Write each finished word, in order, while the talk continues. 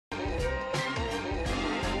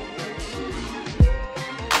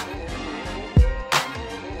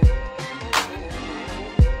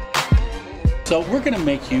So we're going to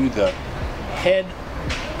make you the head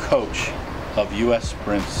coach of U.S.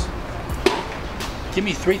 Sprints. Give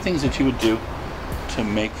me 3 things that you would do to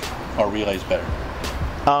make our relays better.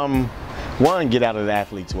 One, get out of the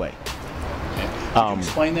athlete's way. Okay. Could you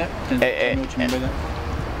explain that? Tell me what you mean by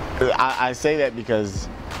that. I say that because,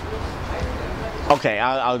 okay,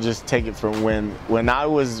 I'll just take it from when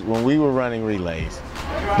we were running relays.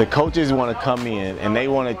 The coaches want to come in and they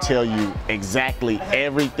want to tell you exactly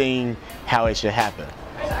everything how it should happen.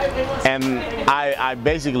 And I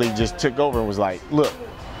basically just took over and was like, look,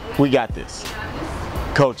 we got this.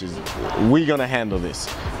 Coaches, we're gonna handle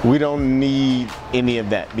this. We don't need any of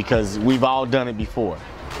that because we've all done it before.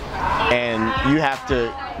 And you have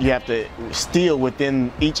to steal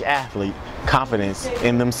within each athlete confidence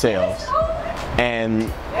in themselves. And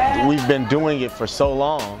we've been doing it for so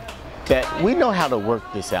long that we know how to work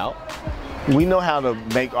this out. We know how to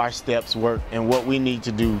make our steps work and what we need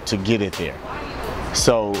to do to get it there.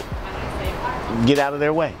 So get out of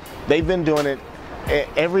their way. They've been doing it.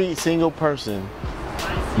 Every single person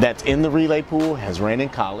that's in the relay pool has ran in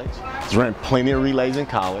college, has run plenty of relays in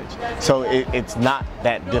college, so it's not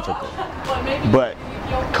that difficult. But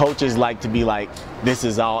coaches like to be like, this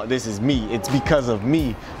is me, it's because of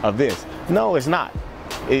me of this. No, it's not.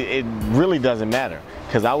 It really doesn't matter,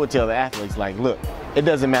 because I would tell the athletes, like, look, it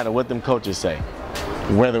doesn't matter what them coaches say.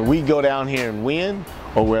 Whether we go down here and win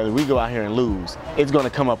or whether we go out here and lose, it's going to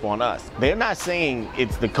come up on us. They're not saying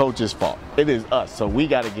it's the coach's fault. It is us, so we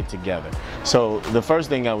got to get together. So the first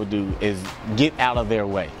thing I would do is get out of their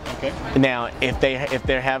way. Okay. Now, if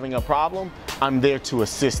they're having a problem, I'm there to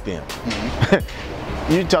assist them.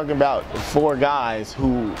 Mm-hmm. You're talking about 4 guys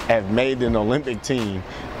who have made an Olympic team.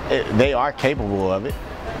 They are capable of it.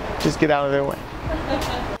 Just get out of their way.